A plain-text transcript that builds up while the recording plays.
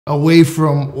Away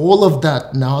from all of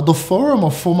that now, the Forum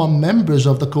of former members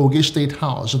of the Kogi State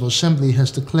House of Assembly has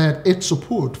declared its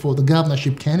support for the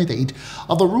governorship candidate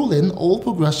of the ruling All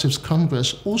Progressives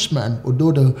Congress, Usman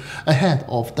Ododo, ahead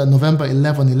of the November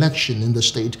 11 election in the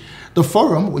state. The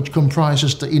forum, which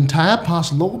comprises the entire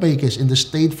past lawmakers in the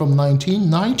state from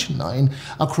 1999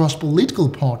 across political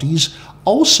parties,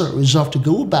 also resolved to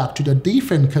go back to the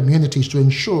different communities to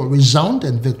ensure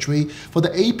resounding victory for the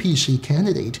APC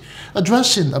candidate.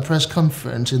 Addressing a press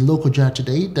conference in Lokoja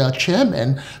today, the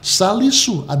chairman,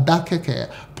 Salisu Adakeke,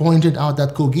 pointed out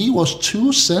that Kogi was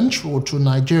too central to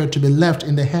Nigeria to be left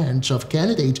in the hands of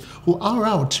candidates who are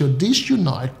out to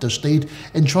disunite the state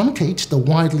and truncate the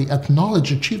widely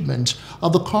acknowledged achievements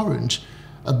of the current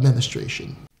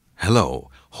administration. Hello,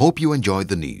 hope you enjoyed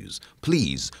the news.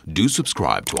 Please do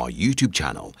subscribe to our YouTube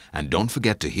channel and don't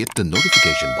forget to hit the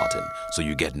notification button so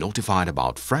you get notified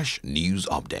about fresh news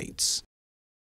updates.